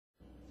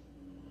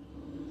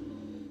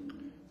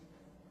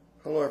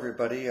Hello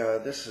everybody,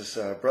 this is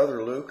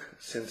Brother Luke,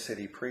 Sin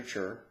City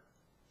Preacher.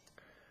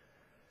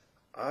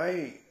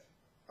 I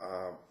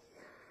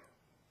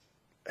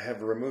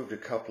have removed a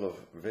couple of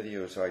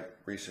videos I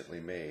recently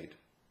made.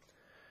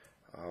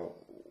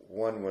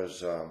 One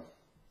was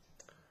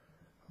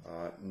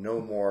No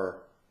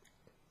More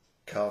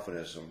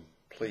Calvinism,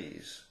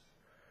 Please.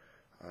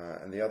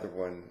 And the other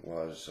one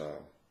was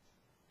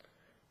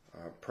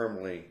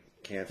permanently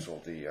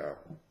canceled the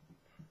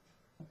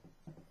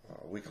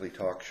weekly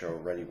talk show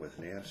Ready with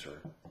an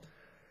Answer.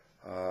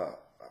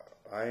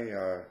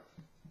 I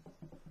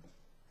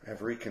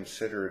have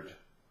reconsidered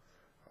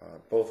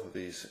both of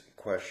these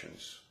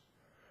questions.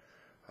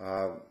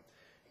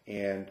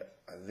 And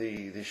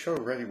the show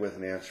Ready with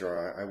an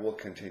Answer, I will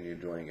continue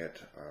doing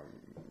it.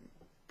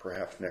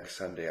 Perhaps next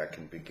Sunday I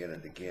can begin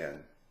it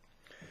again.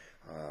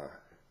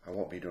 I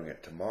won't be doing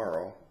it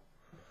tomorrow.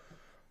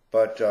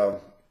 But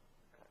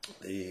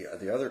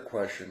the other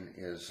question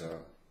is,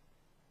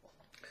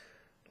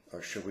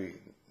 should we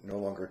no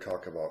longer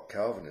talk about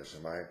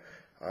Calvinism? I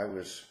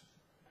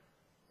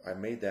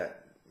made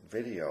that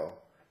video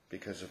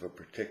because of a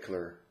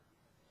particular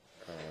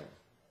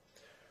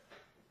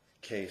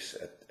case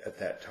at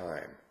that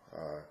time.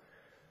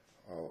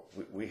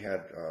 We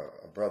had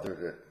a brother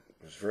that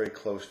was very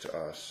close to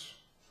us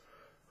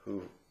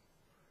who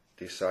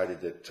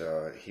decided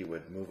that he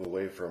would move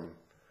away from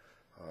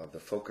the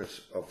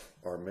focus of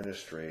our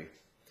ministry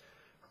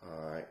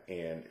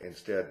and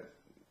instead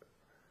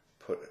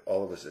put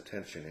all of his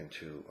attention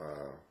into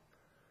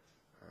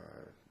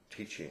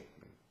teaching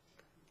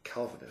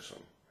Calvinism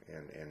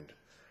and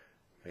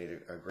made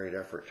a great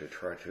effort to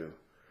try to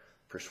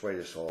persuade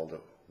us all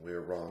that we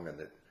were wrong and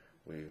that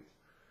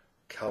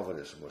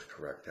Calvinism was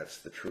correct. That's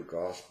the true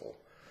gospel.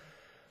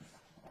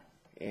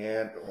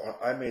 And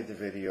I made the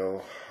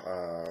video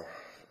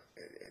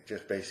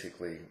just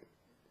basically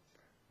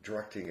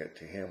directing it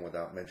to him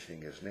without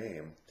mentioning his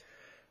name,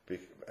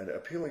 and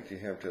appealing to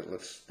him to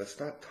let's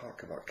not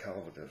talk about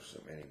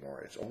Calvinism anymore.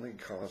 It's only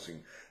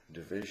causing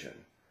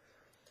division.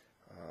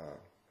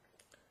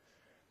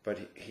 But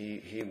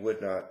he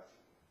would not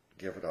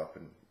give it up,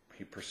 and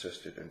he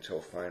persisted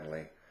until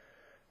finally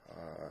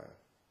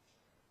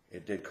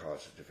it did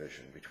cause a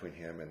division between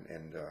him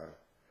and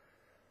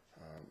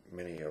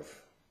many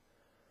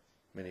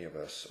of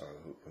us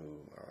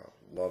who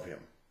love him.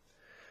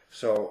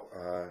 So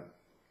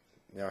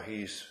now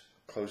he's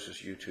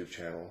closest YouTube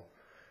channel.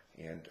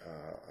 And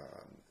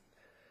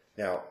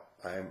now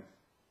I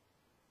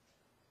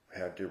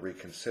have to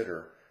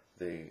reconsider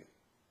the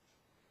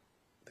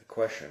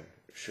question: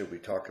 should we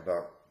talk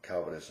about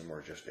Calvinism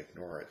or just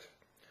ignore it?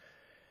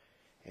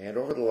 And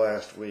over the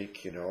last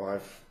week,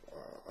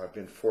 I've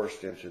been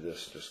forced into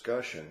this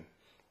discussion,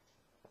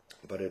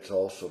 but it's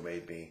also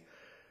made me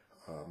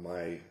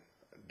my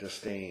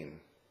disdain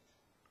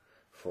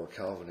for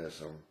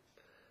Calvinism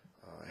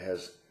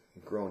has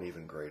grown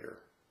even greater.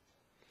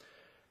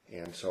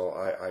 And so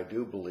I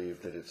do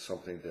believe that it's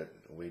something that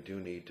we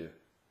do need to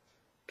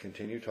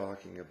continue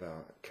talking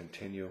about,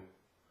 continue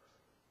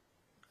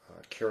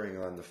carrying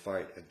on the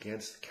fight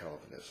against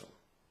Calvinism,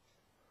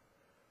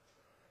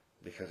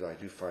 because I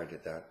do find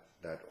it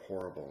that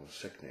horrible and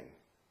sickening.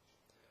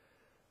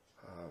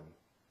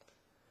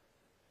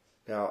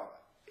 Now,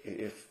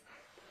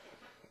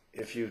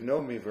 if you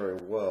know me very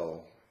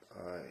well,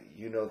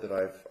 you know that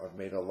I've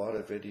made a lot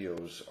of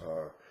videos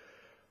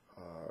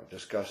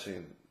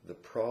discussing the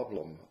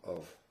problem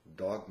of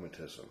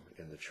dogmatism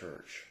in the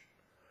church,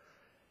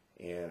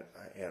 and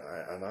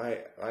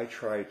I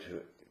try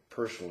to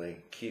personally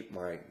keep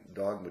my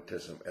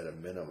dogmatism at a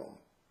minimum.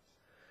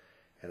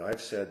 And I've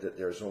said that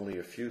there's only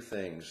a few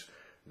things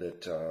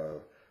that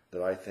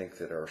I think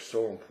that are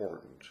so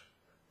important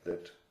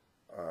that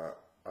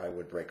I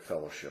would break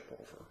fellowship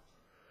over.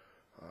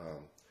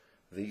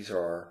 These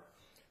are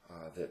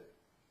that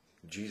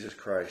Jesus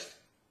Christ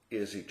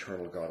is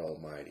eternal God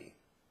Almighty,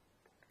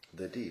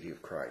 the deity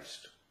of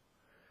Christ.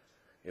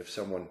 If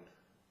someone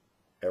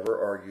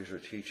ever argues or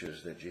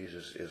teaches that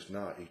Jesus is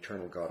not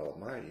eternal God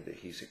Almighty, that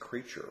he's a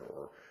creature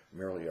or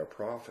merely a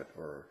prophet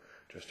or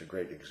just a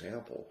great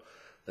example,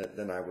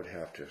 then I would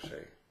have to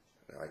say,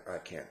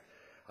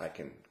 I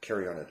can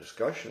carry on a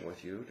discussion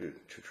with you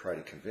to try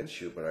to convince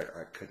you, but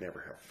I could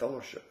never have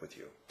fellowship with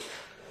you.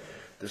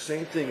 The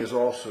same thing is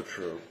also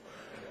true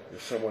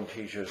if someone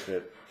teaches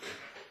that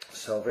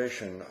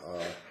salvation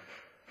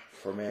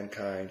for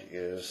mankind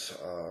is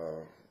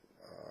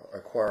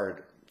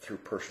acquired through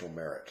personal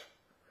merit.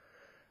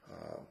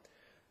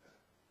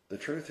 The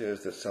truth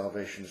is that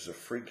salvation is a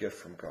free gift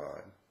from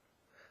God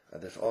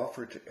that's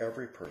offered to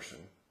every person,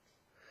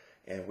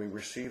 and we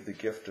receive the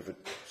gift of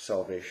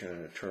salvation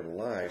and eternal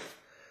life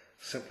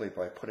simply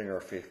by putting our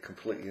faith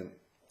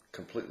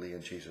completely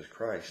in Jesus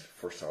Christ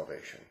for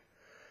salvation.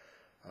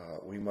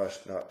 We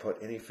must not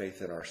put any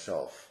faith in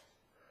ourselves.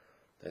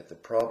 That the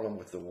problem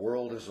with the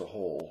world as a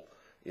whole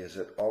is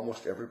that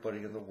almost everybody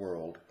in the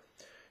world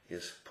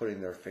is putting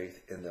their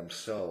faith in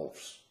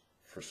themselves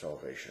for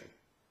salvation.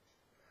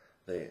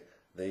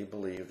 They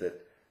believe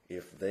that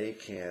if they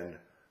can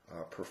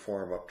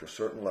perform up to a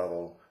certain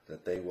level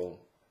that they will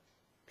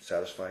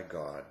satisfy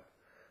God,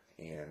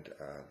 and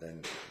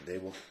then they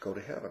will go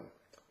to heaven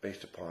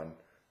based upon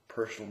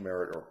personal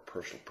merit or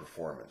personal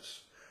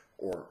performance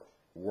or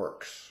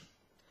works.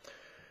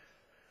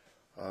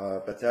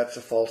 But that's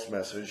a false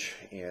message,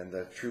 and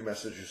the true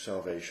message of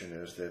salvation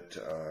is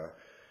that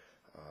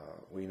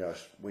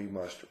we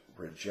must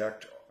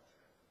reject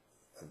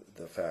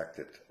the fact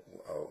that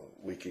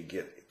we could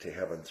get to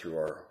heaven through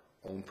our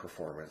own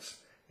performance,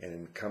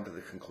 and come to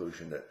the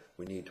conclusion that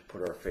we need to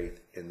put our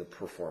faith in the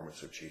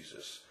performance of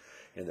Jesus,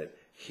 and that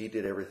He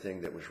did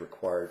everything that was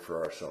required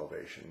for our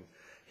salvation.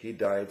 He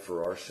died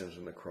for our sins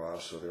on the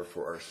cross, so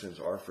therefore our sins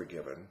are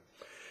forgiven,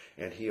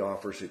 and He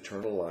offers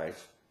eternal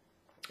life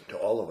to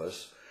all of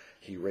us.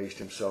 He raised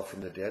Himself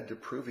from the dead to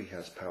prove He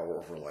has power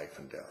over life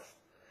and death.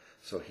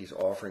 So He's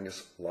offering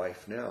us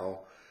life now,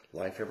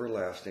 life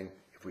everlasting,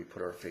 if we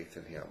put our faith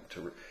in Him.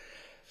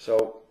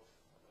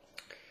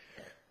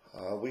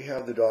 We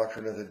have the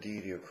doctrine of the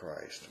deity of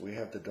Christ. We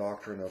have the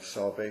doctrine of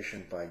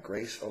salvation by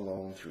grace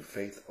alone, through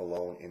faith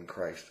alone, in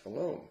Christ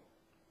alone.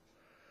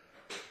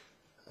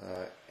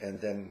 And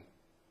then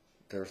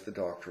there's the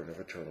doctrine of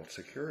eternal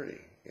security.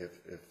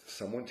 If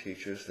someone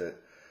teaches that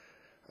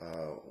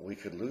we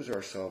could lose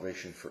our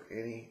salvation for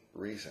any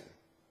reason,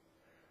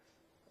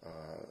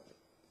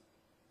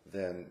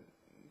 then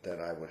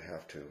I would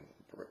have to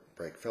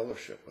break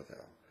fellowship with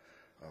them.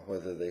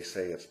 Whether they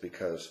say it's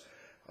because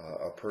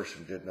a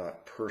person did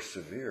not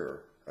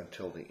persevere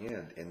until the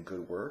end in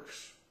good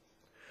works,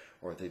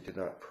 or they did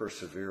not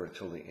persevere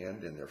until the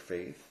end in their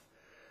faith,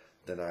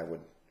 then I would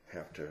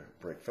have to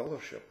break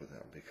fellowship with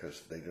them,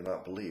 because they do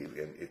not believe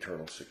in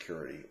eternal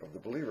security of the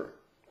believer.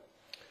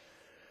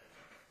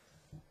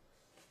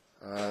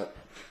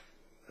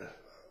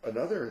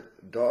 Another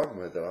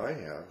dogma that I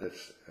have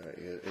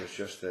is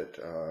just that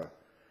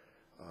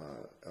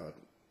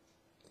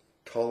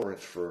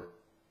tolerance for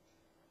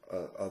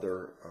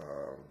other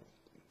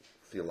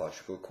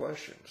theological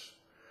questions.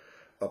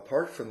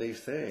 Apart from these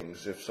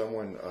things, if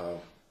someone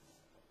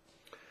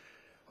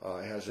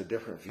has a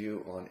different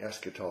view on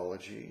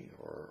eschatology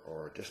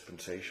or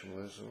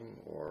dispensationalism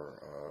or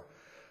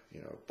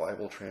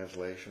Bible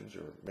translations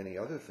or many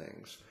other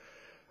things,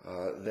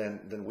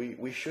 then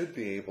we should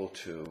be able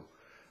to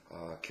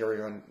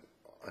carry on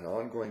an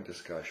ongoing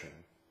discussion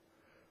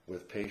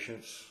with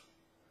patience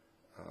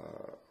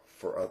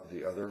for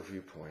the other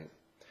viewpoint,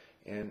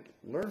 and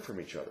learn from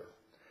each other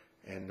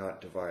and not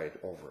divide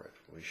over it.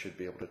 We should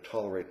be able to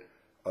tolerate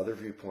other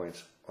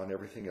viewpoints on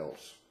everything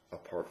else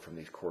apart from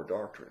these core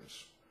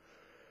doctrines.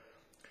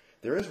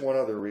 There is one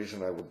other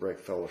reason I would break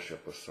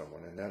fellowship with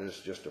someone, and that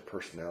is just a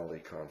personality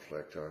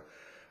conflict.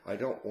 I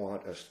don't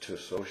want us to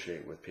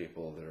associate with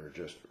people that are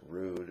just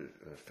rude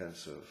and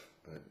offensive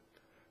and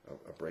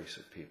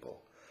abrasive people.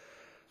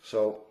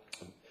 So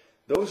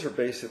those are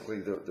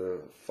basically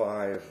the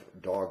 5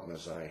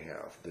 dogmas I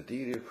have: the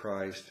deity of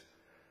Christ,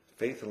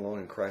 faith alone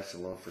in Christ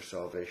alone for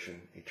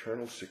salvation,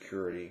 eternal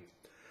security,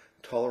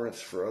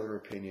 tolerance for other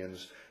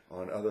opinions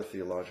on other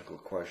theological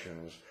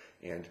questions,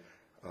 and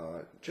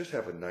just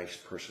have a nice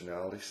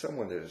personality,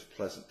 someone that is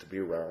pleasant to be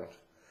around.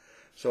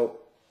 So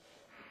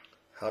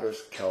how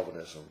does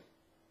Calvinism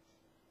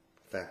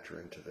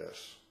factor into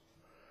this?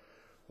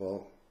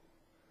 Well,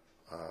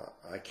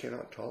 I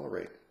cannot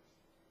tolerate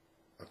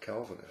a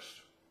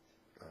Calvinist.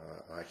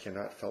 I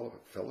cannot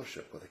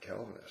fellowship with a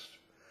Calvinist.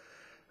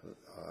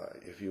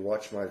 If you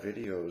watch my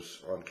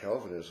videos on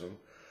Calvinism,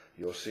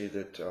 you'll see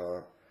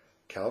that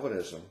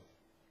Calvinism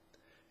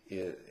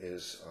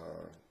is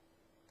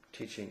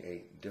teaching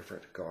a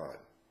different God.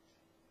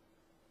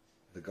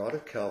 The God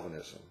of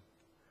Calvinism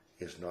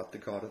is not the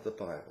God of the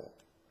Bible.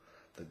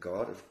 The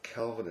God of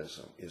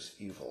Calvinism is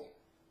evil.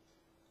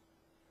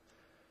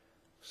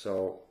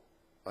 So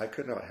I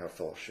could not have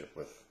fellowship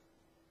with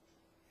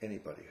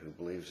anybody who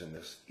believes in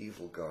this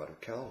evil God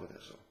of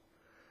Calvinism.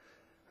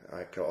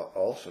 I could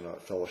also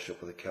not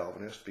fellowship with a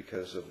Calvinist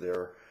because of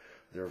their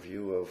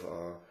view of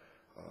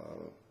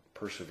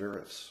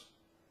perseverance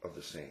of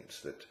the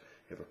saints, that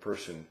if a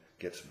person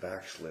gets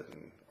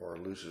backslidden or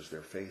loses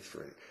their faith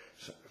for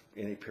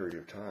any period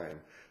of time,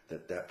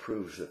 that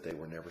proves that they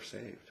were never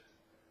saved.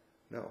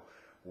 No,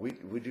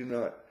 we do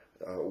not,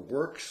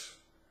 works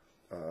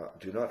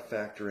do not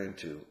factor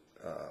into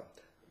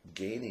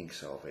gaining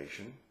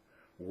salvation.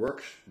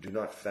 Works do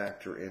not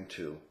factor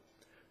into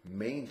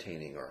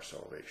maintaining our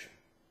salvation.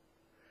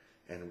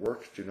 And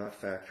works do not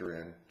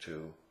factor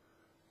into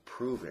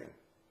proving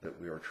that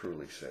we are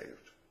truly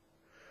saved.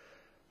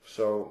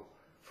 So,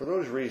 for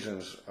those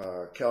reasons,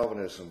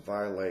 Calvinism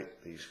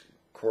violate these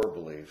core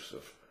beliefs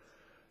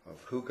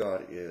of who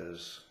God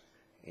is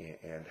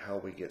and how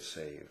we get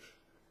saved.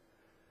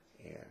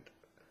 And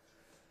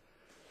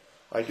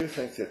I do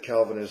think that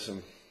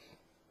Calvinism,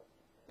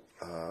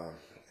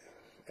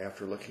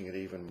 after looking at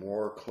it even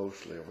more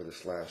closely over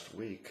this last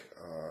week,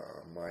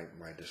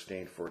 my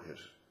disdain for it has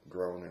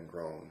grown and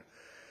grown.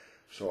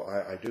 So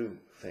I do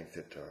think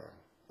that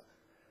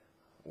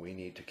we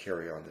need to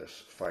carry on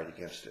this fight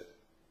against it.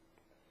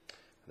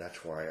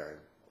 That's why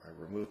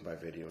removed my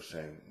video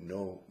saying,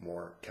 no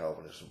more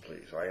Calvinism,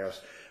 please.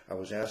 I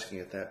was asking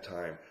at that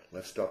time,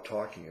 let's stop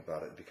talking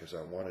about it, because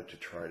I wanted to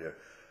try to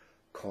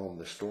calm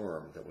the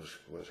storm that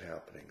was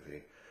happening,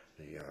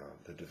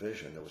 the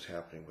division that was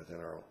happening within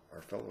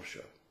our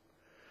fellowship.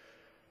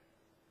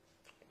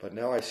 But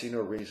now I see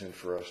no reason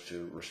for us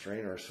to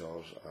restrain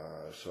ourselves.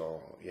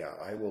 So yeah,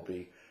 I will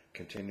be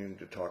continuing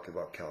to talk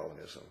about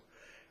Calvinism,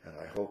 and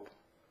I hope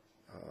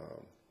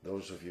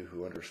those of you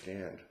who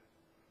understand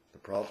the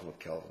problem of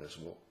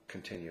Calvinism will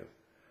continue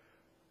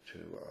to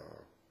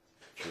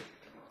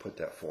put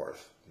that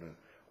forth and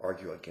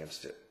argue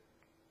against it.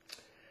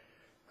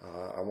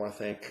 I want to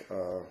thank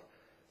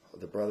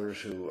the brothers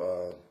who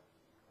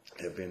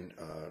have been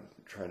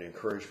trying to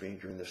encourage me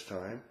during this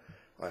time.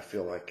 I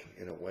feel like,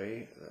 in a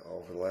way,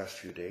 over the last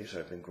few days,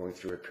 I've been going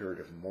through a period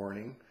of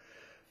mourning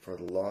for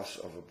the loss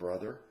of a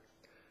brother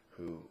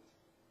who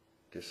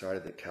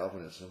decided that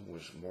Calvinism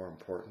was more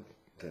important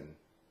than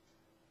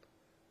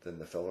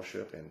the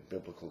fellowship and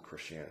biblical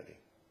Christianity.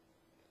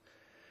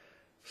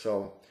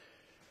 So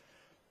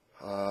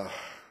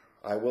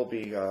I will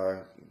be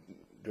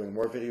doing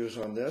more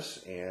videos on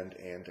this, and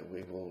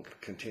we will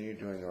continue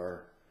doing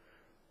our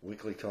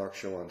weekly talk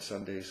show on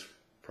Sundays,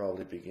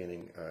 probably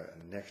beginning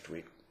next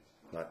week,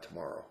 not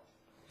tomorrow.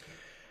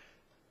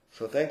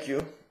 So thank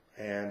you,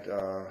 and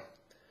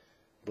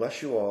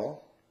bless you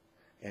all,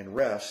 and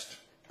rest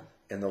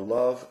in the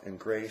love and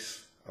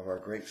grace of our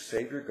great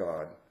Savior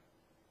God,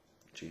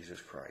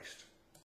 Jesus Christ.